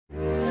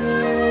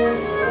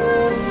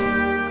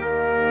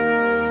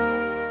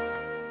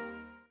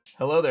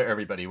Hello there,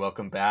 everybody.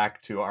 Welcome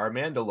back to our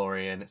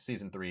Mandalorian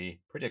Season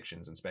 3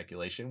 predictions and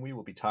speculation. We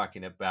will be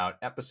talking about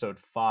Episode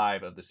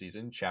 5 of the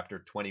season, Chapter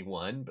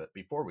 21. But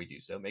before we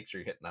do so, make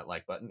sure you're hitting that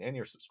like button and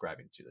you're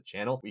subscribing to the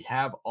channel. We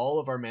have all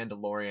of our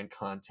Mandalorian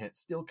content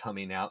still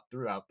coming out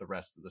throughout the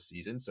rest of the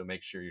season, so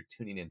make sure you're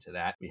tuning into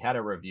that. We had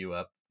a review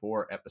up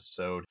for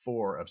Episode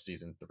 4 of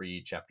Season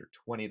 3, Chapter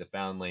 20, The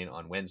Foundling,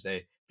 on Wednesday.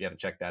 If you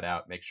haven't checked that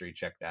out, make sure you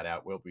check that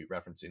out. We'll be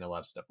referencing a lot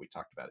of stuff we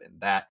talked about in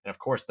that. And of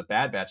course, the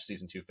Bad Batch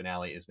Season 2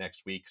 finale is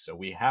next week, so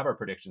we have our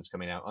predictions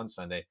coming out on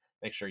Sunday.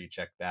 Make sure you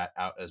check that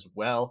out as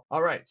well.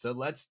 All right, so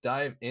let's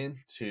dive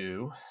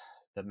into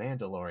The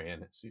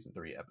Mandalorian Season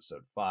 3,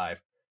 Episode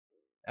 5.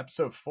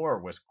 Episode 4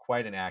 was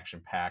quite an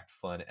action-packed,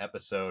 fun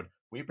episode.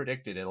 We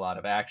predicted a lot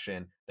of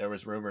action. There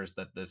was rumors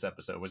that this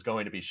episode was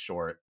going to be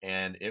short,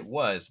 and it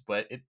was,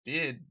 but it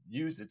did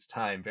use its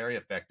time very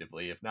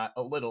effectively, if not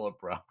a little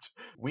abrupt.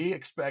 We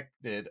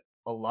expected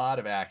a lot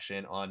of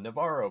action on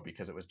Navarro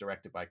because it was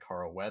directed by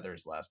Carl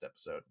Weathers last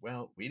episode.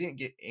 Well, we didn't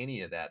get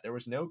any of that. There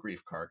was no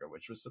Grief Karga,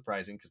 which was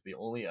surprising because the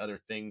only other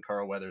thing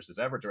Carl Weathers has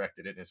ever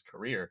directed in his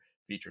career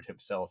featured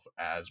himself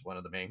as one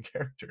of the main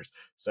characters.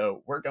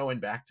 So we're going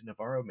back to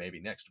Navarro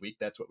maybe next week.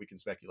 That's what we can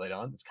speculate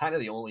on. It's kind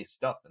of the only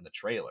stuff in the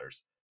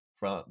trailers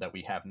from that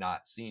we have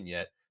not seen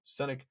yet.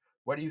 Sonic,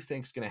 what do you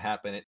think is going to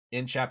happen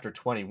in Chapter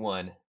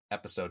 21,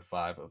 Episode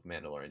 5 of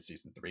Mandalorian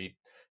Season 3?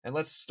 And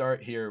let's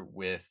start here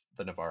with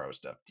the Navarro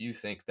stuff. Do you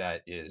think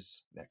that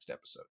is next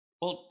episode?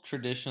 Well,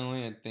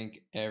 traditionally, I think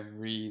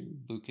every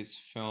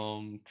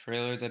Lucasfilm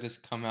trailer that has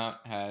come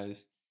out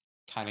has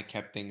kind of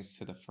kept things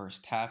to the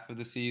first half of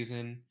the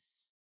season.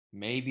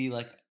 Maybe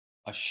like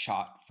a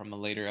shot from a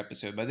later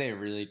episode, but they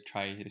really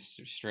try to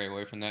stray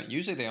away from that.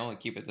 Usually they only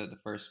keep it to the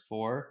first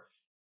four,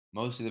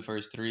 most of the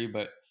first three,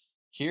 but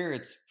here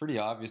it's pretty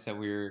obvious that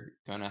we're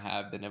gonna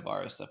have the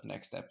Navarro stuff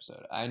next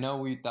episode. I know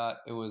we thought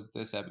it was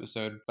this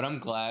episode, but I'm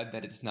glad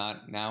that it's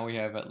not. Now we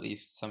have at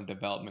least some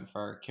development for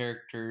our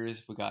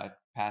characters. We got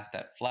past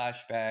that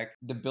flashback.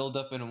 The build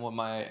up and what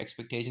my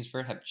expectations for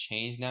it have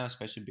changed now,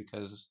 especially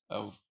because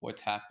of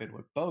what's happened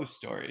with Bo's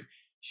story.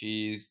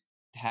 She's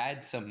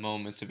had some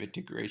moments of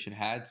integration,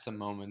 had some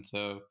moments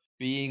of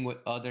being with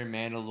other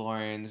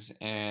Mandalorians,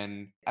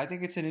 and I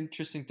think it's an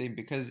interesting thing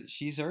because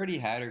she's already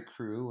had her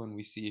crew when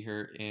we see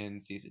her in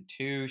season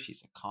 2.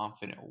 She's a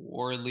confident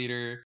war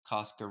leader.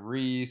 Casca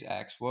Reese,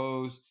 Axe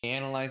Woes,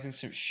 analyzing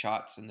some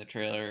shots in the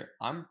trailer.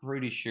 I'm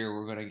pretty sure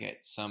we're gonna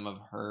get some of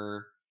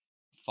her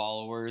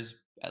followers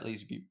at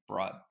least be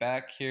brought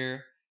back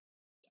here.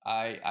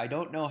 I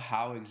don't know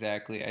how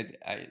exactly.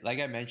 I like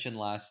I mentioned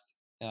last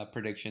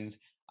predictions.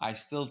 I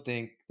still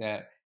think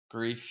that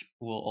Grief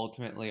will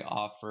ultimately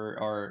offer,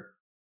 or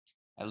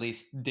at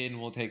least Din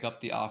will take up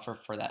the offer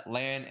for that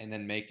land and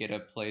then make it a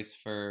place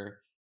for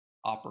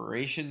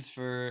operations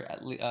for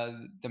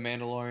the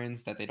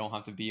Mandalorians, that they don't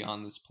have to be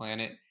on this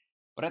planet.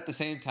 But at the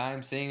same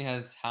time, seeing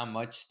as how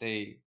much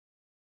they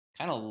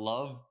kind of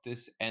love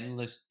this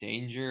endless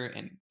danger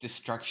and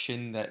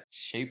destruction that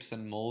shapes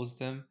and molds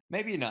them.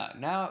 Maybe not.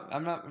 Now,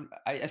 I'm not.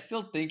 I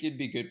still think it'd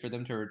be good for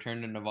them to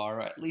return to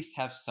Navarro. At least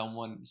have some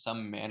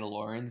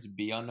Mandalorians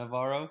be on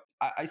Navarro.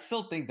 I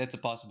still think that's a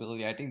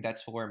possibility. I think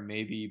that's where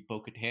maybe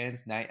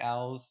Bo-Katan's Night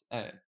Owls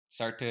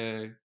start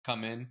to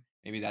come in.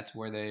 Maybe that's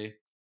where they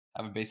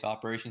have a base of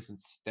operations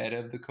instead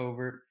of the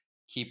covert.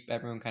 Keep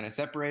everyone kind of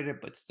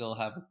separated, but still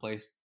have a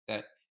place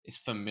that is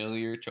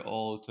familiar to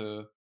all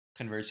to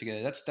converge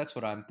together. That's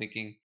what I'm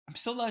thinking. I'm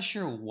still not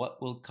sure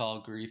what we'll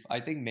call Grief. I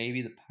think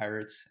maybe the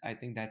Pirates. I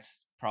think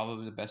that's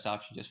probably the best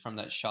option just from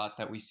that shot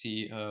that we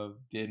see of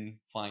Din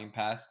flying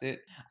past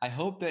it. I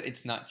hope that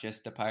it's not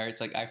just the Pirates.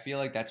 Like I feel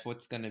like that's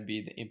what's going to be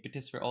the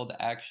impetus for all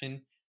the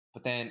action.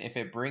 But then if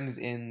it brings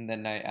in the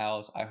Night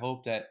Owls, I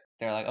hope that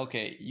they're like,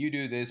 okay, you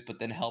do this, but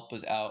then help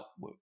us out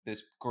with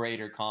this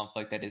greater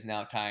conflict that is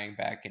now tying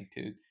back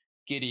into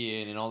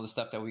Gideon and all the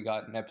stuff that we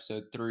got in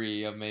episode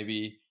 3 of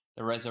maybe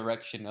the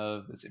resurrection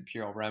of this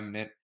Imperial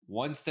remnant.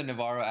 Once the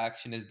Navarro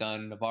action is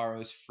done, Navarro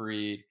is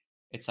freed.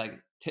 It's like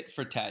tit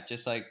for tat,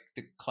 just like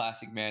the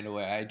classic Mando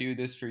way. I do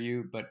this for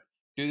you, but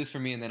do this for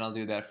me, and then I'll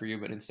do that for you.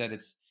 But instead,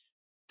 it's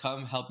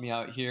come help me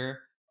out here.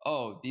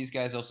 Oh, these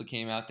guys also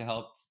came out to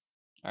help.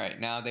 All right,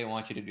 now they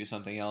want you to do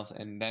something else,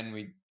 and then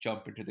we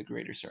jump into the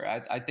greater story.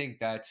 I think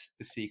that's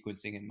the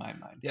sequencing in my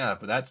mind. Yeah,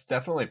 but that's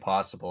definitely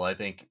possible. I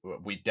think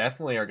we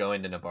definitely are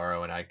going to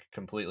Navarro, and I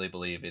completely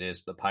believe it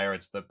is the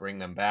pirates that bring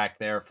them back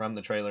there. From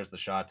the trailers, the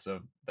shots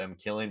of them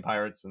killing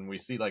pirates, and we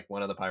see like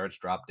one of the pirates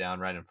drop down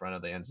right in front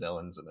of the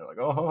Anzellans, and they're like,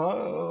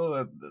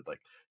 "Oh!"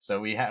 Like, so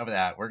we have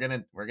that. We're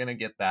gonna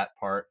get that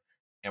part,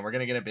 and we're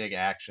gonna get a big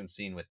action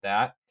scene with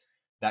that.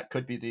 That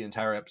could be the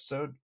entire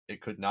episode.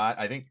 It could not.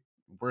 I think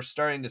we're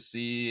starting to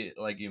see,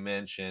 like you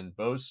mentioned,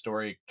 Bo's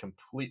story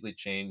completely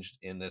changed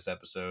in this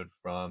episode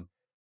from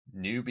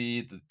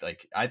newbie.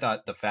 Like I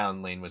thought the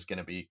foundling was going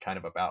to be kind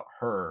of about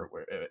her,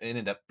 where it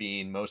ended up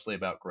being mostly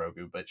about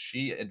Grogu, but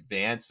she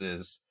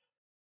advances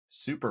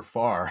super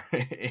far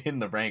in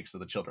the ranks of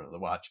the Children of the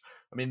Watch.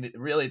 I mean,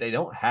 really, they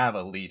don't have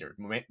a leader.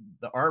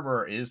 The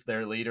armorer is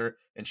their leader,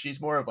 and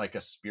she's more of like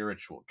a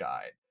spiritual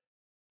guide.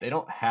 they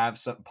don't have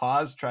some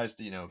Paz tries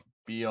to,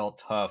 be all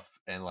tough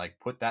and like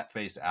put that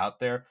face out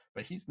there,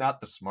 but he's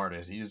not the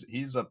smartest.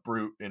 He's a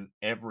brute in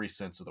every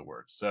sense of the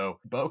word. So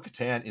Bo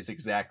Katan is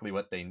exactly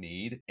what they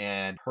need,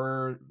 and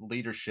her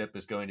leadership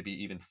is going to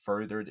be even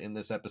furthered in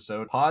this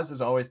episode. Paz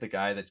is always the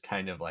guy that's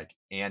kind of like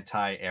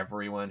anti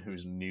everyone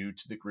who's new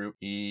to the group.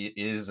 He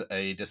is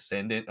a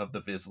descendant of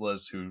the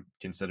Vizslas who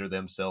consider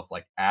themselves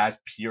like as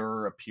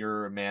pure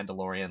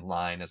Mandalorian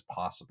line as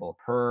possible.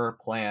 Her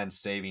plan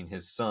saving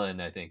his son,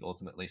 I think,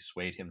 ultimately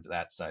swayed him to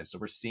that side. So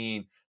we're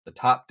seeing the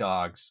top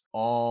dogs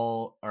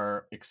all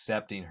are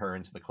accepting her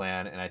into the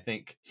clan. And I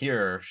think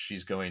here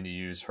she's going to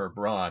use her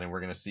brawn, and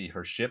we're going to see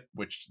her ship,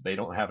 which they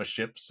don't have a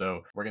ship.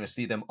 So we're going to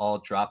see them all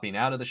dropping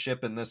out of the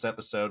ship in this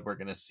episode. We're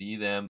going to see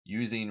them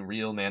using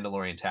real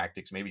Mandalorian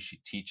tactics. Maybe she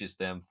teaches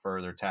them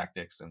further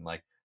tactics and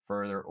like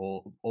further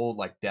old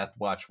like Death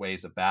Watch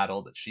ways of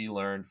battle that she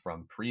learned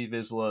from pre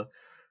Vizsla.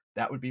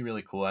 That would be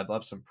really cool. I'd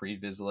love some pre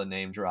Vizsla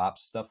name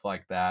drops, stuff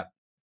like that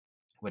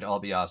would all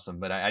be awesome.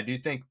 But I do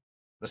think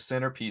the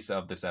centerpiece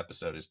of this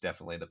episode is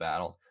definitely the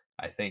battle.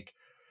 I think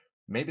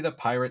maybe the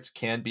pirates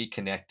can be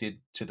connected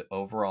to the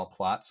overall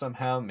plot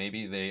somehow.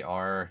 Maybe they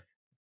are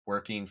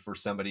working for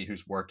somebody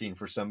who's working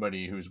for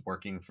somebody who's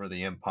working for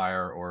the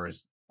Empire, or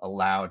is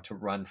allowed to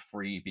run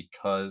free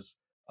because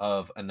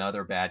of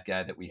another bad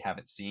guy that we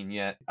haven't seen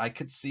yet. I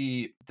could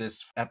see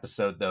this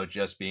episode, though,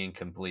 just being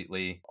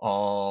completely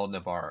all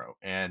Navarro.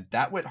 And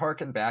that would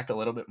harken back a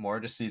little bit more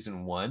to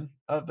season one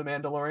of The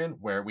Mandalorian,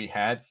 where we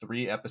had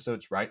 3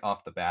 episodes right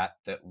off the bat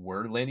that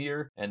were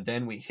linear. And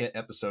then we hit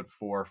episode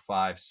 4,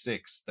 5,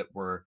 6 that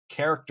were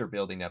character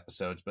building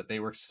episodes, but they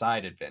were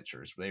side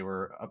adventures. They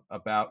were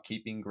about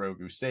keeping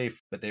Grogu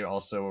safe, but they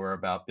also were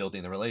about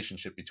building the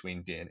relationship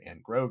between Din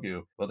and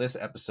Grogu. Well, this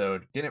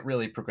episode didn't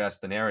really progress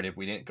the narrative.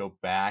 We didn't go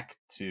back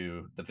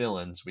to the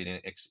villains. We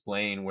didn't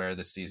explain where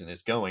the season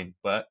is going,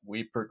 but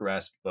we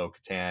progressed Bo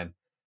Katan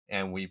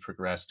and we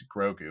progressed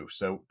Grogu.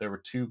 So there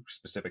were 2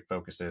 specific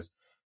focuses.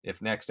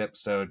 If next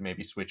episode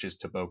maybe switches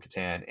to Bo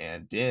Katan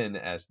and Din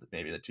as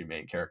maybe the 2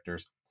 main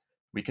characters,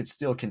 we could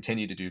still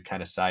continue to do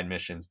kind of side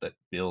missions that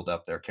build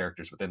up their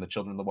characters within the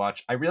Children of the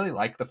Watch. I really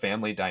like the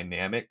family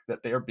dynamic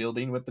that they are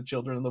building with the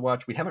Children of the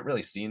Watch. We haven't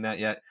really seen that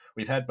yet.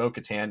 We've had Bo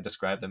Katan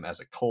describe them as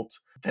a cult.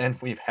 Then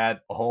we've had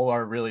all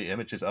our really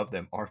images of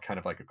them are kind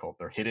of like a cult.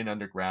 They're hidden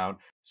underground.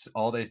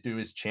 All they do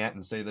is chant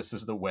and say, "This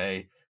is the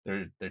way."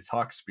 They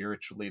talk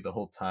spiritually the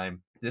whole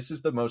time. This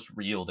is the most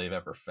real they've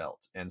ever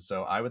felt. And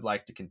so I would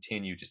like to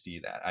continue to see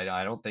that.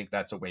 I don't think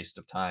that's a waste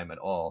of time at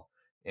all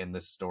in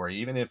this story,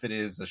 even if it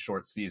is a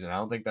short season. I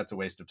don't think that's a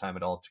waste of time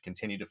at all to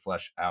continue to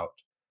flesh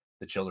out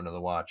the Children of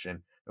the Watch.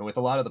 And with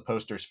a lot of the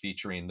posters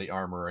featuring the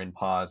armor and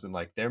Paz, and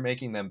like they're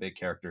making them big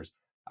characters,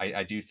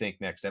 I do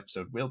think next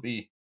episode will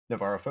be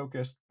Navarro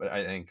focused, but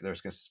I think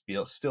there's going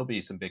to still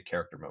be some big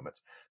character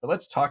moments. But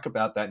let's talk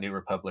about that New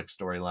Republic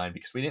storyline,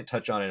 because we didn't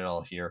touch on it at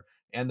all here,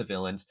 and the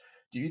villains.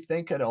 Do you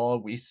think at all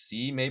we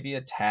see maybe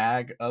a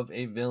tag of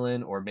a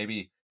villain, or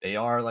maybe they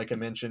are, like I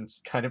mentioned,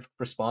 kind of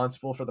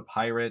responsible for the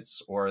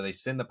pirates, or they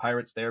send the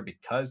pirates there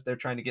because they're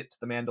trying to get to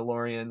the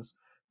Mandalorians?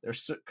 There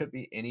could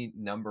be any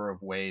number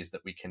of ways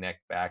that we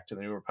connect back to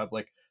the New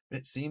Republic, but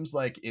it seems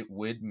like it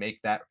would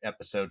make that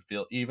episode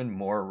feel even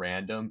more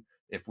random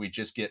if we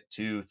just get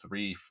 2,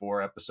 3,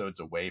 4 episodes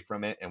away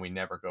from it and we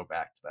never go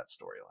back to that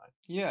storyline.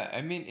 Yeah,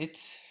 I mean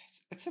it's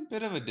a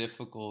bit of a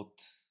difficult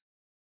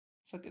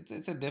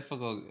it's a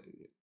difficult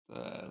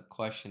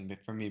question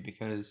for me,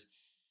 because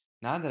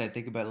now that I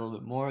think about it a little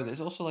bit more,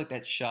 there's also like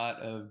that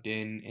shot of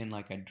Din in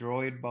like a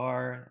droid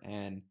bar,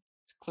 and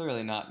it's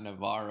clearly not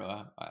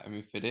Navarro. I mean,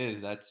 if it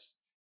is, it's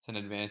an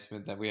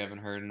advancement that we haven't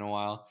heard in a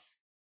while.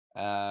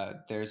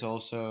 There's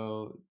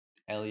also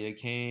Elia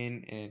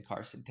Kane and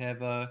Carson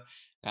Teva.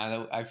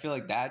 Now, I feel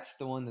like that's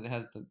the one that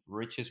has the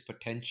richest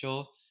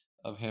potential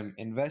of him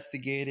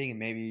investigating and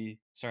maybe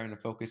starting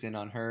to focus in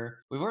on her.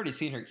 We've already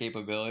seen her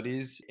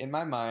capabilities. In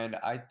my mind,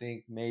 I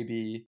think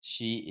maybe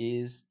she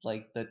is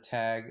like the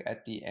tag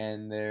at the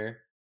end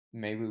there.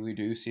 Maybe we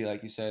do see,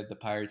 like you said, the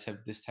pirates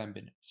have this time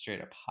been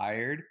straight up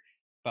hired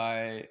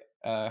by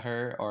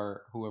her,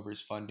 or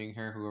whoever's funding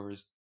her,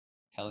 whoever's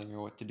telling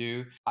her what to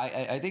do.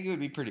 I think it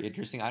would be pretty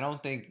interesting. I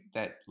don't think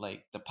that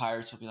like the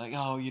pirates will be like,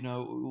 oh,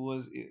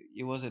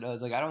 it wasn't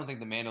us. Like I don't think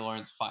the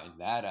Mandalorians find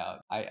that out.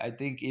 I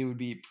think it would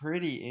be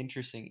pretty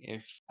interesting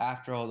if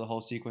after all the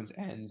whole sequence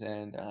ends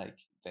and like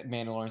the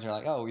Mandalorians are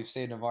like, oh, we've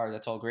saved Navarre,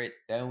 that's all great.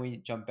 Then we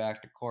jump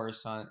back to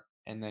Coruscant,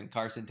 and then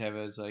Carson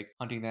Teva is like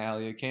hunting down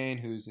Alia Kane,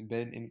 who's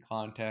been in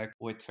contact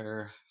with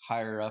her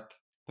higher up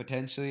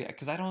potentially,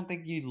 because I don't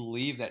think you'd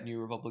leave that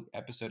New Republic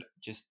episode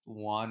just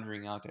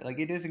wandering out there. Like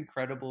it is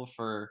incredible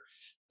for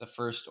the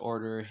First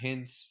Order,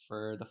 hints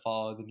for the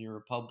fall of the New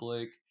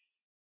Republic,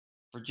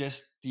 for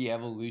just the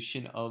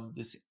evolution of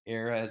this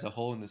era as a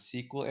whole in the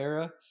sequel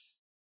era.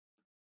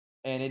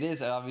 And it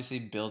is obviously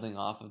building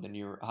off of the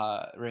new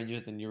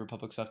Rangers, the New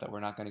Republic stuff that we're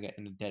not going to get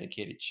in a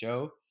dedicated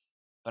show.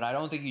 But I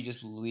don't think you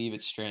just leave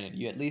it stranded.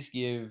 You at least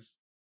give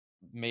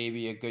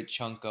maybe a good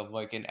chunk of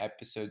like an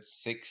episode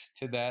 6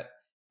 to that,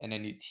 and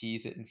then you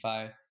tease it in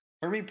 5.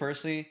 For me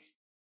personally,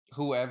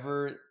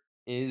 whoever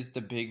is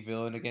the big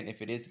villain again,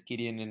 if it is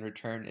Gideon in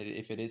return,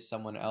 if it is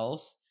someone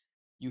else,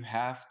 you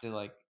have to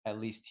like at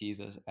least tease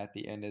us at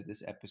the end of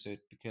this episode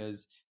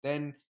because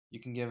then you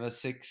can give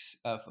us you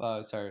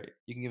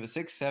can give us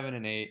 6, 7,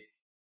 and 8.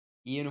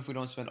 Even if we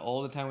don't spend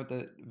all the time with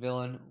the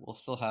villain, we'll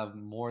still have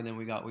more than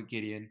we got with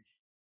Gideon,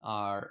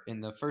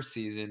 in the first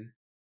season,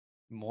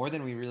 more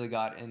than we really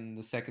got in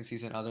the second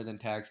season, other than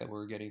tags that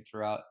we're getting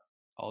throughout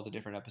all the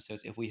different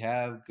episodes. If we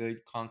have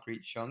good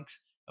concrete chunks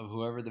of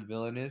whoever the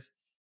villain is,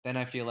 then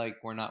I feel like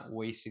we're not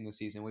wasting the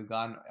season. We've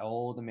gotten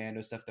all the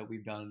Mando stuff that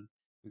we've done.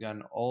 We've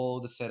gotten all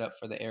the setup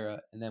for the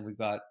era, and then we've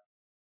got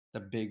the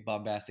big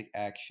bombastic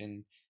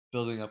action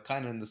building up,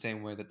 kind of in the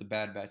same way that the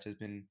Bad Batch has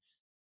been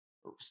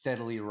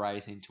steadily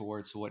rising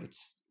towards what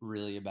it's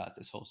really about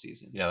this whole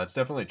season. Yeah, that's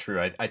definitely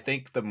true. I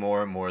think the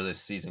more and more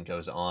this season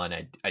goes on,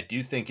 I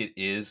do think it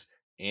is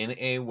in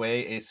a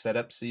way a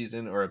setup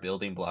season or a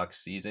building block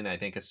season. I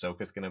think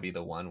Ahsoka's going to be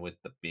the one with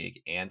the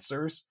big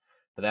answers,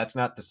 but that's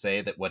not to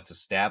say that what's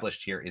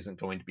established here isn't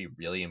going to be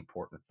really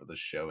important for the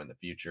show in the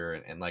future.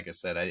 And like I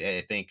said,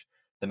 I think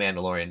the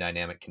Mandalorian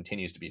dynamic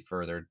continues to be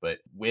furthered, but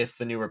with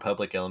the New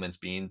Republic elements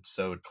being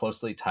so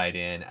closely tied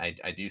in,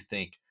 I do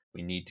think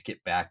we need to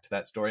get back to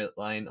that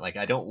storyline. Like,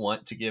 I don't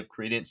want to give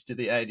credence to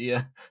the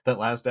idea that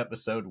last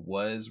episode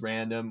was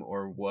random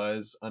or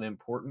was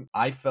unimportant.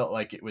 I felt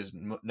like it was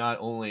not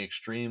only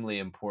extremely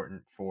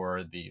important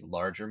for the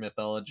larger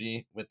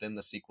mythology within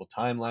the sequel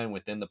timeline,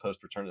 within the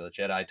post Return of the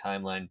Jedi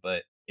timeline,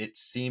 but it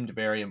seemed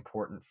very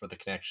important for the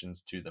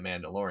connections to the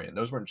Mandalorian.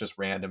 Those weren't just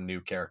random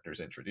new characters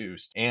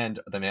introduced, and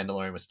the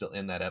Mandalorian was still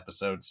in that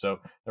episode. So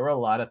there were a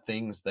lot of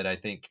things that I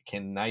think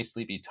can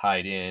nicely be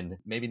tied in,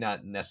 maybe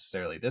not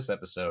necessarily this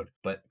episode,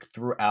 but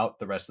throughout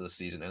the rest of the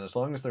season. And as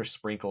long as they're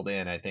sprinkled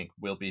in, I think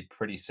we'll be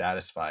pretty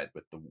satisfied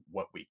with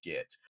what we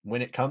get.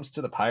 When it comes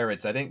to the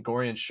pirates, I think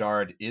Gorian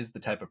Shard is the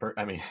type of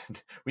I mean,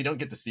 we don't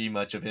get to see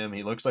much of him.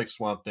 He looks like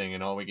Swamp Thing,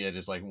 and all we get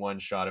is like one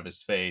shot of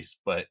his face,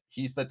 but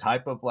he's the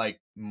type of like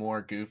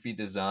more goofy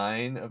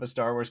design of a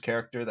Star Wars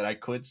character that I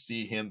could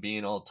see him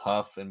being all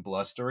tough and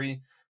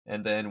blustery.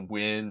 And then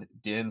when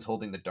Din's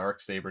holding the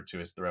dark saber to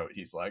his throat,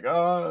 he's like,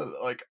 "Oh,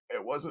 like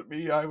it wasn't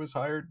me. I was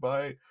hired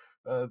by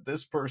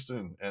this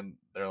person." And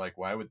they're like,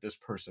 "Why would this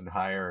person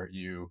hire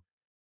you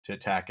to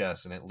attack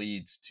us?" And it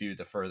leads to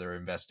the further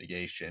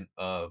investigation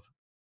of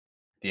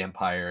the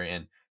Empire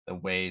and the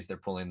ways they're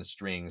pulling the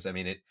strings. I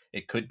mean,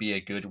 it could be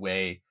a good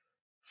way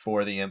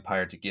for the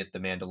Empire to get the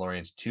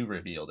Mandalorians to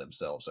reveal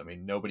themselves. I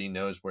mean, nobody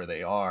knows where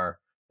they are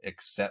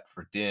except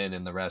for Din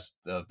and the rest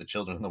of the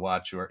Children of the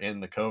Watch who are in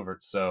the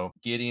covert. So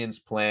Gideon's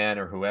plan,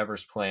 or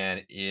whoever's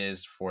plan,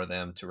 is for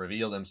them to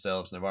reveal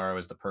themselves. Navarro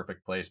is the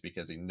perfect place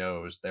because he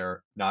knows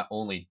they're not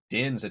only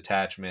Din's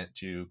attachment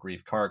to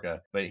Grief Karga,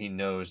 but he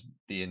knows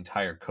the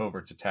entire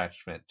covert's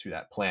attachment to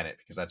that planet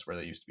because that's where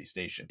they used to be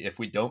stationed. If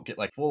we don't get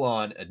like full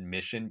on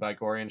admission by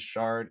Gorian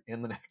Shard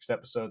in the next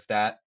episode, if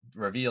that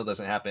reveal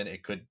doesn't happen,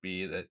 it could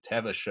be that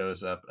Teva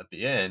shows up at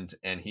the end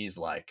and he's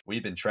like,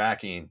 "We've been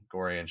tracking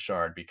Gorian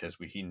Shard because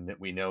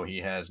we know he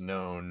has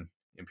known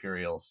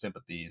Imperial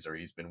sympathies, or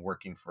he's been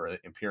working for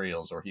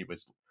Imperials, or he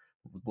was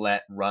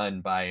let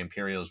run by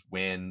Imperials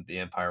when the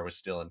Empire was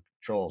still in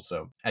control."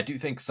 So I do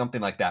think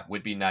something like that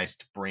would be nice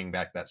to bring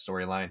back that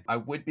storyline. I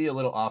would be a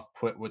little off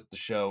put with the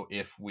show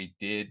if we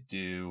did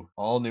do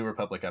all New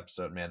Republic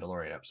episode,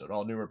 Mandalorian episode,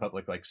 all New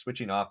Republic, like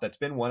switching off. That's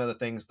been one of the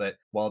things that,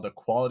 while the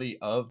quality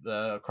of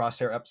the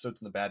Crosshair episodes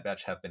in the Bad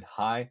Batch have been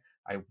high,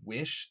 I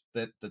wish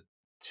that the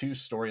two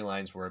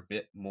storylines were a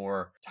bit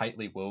more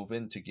tightly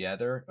woven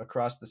together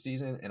across the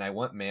season, and I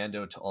want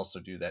Mando to also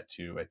do that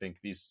too. I think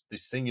these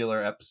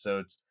singular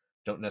episodes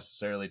don't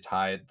necessarily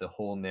tie the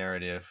whole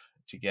narrative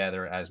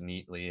together as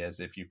neatly as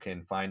if you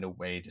can find a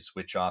way to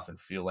switch off and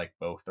feel like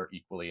both are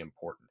equally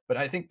important. But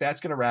I think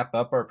that's going to wrap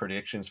up our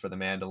predictions for The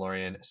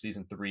Mandalorian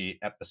Season 3,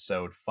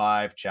 Episode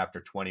 5,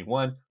 Chapter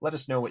 21. Let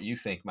us know what you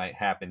think might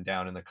happen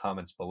down in the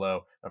comments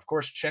below. Of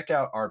course, check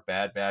out our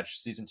Bad Batch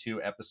Season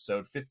 2,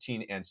 Episode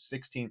 15 and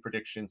 16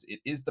 predictions. It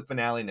is the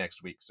finale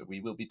next week, so we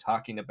will be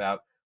talking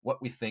about what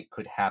we think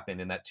could happen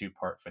in that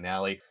two-part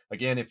finale.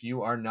 Again, if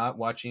you are not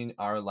watching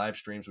our live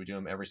streams, we do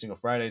them every single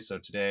Friday. So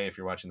today, if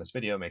you're watching this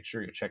video, make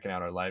sure you're checking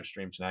out our live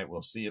stream tonight.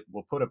 We'll see it.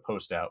 We'll put a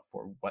post out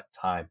for what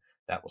time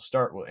that will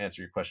start. We'll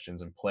answer your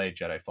questions and play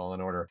Jedi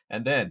Fallen Order.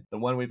 And then the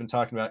one we've been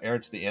talking about, Heir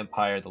to the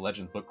Empire, the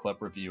Legends Book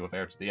Club review of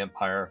Heir to the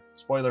Empire,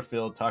 spoiler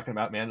filled, talking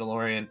about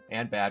Mandalorian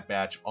and Bad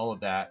Batch. All of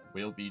that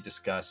will be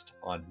discussed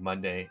on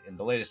Monday in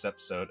the latest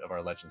episode of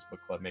our Legends Book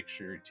Club. Make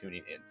sure you're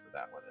tuning in for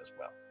that one as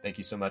well. Thank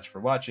you so much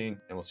for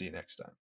watching, and we'll see you next time.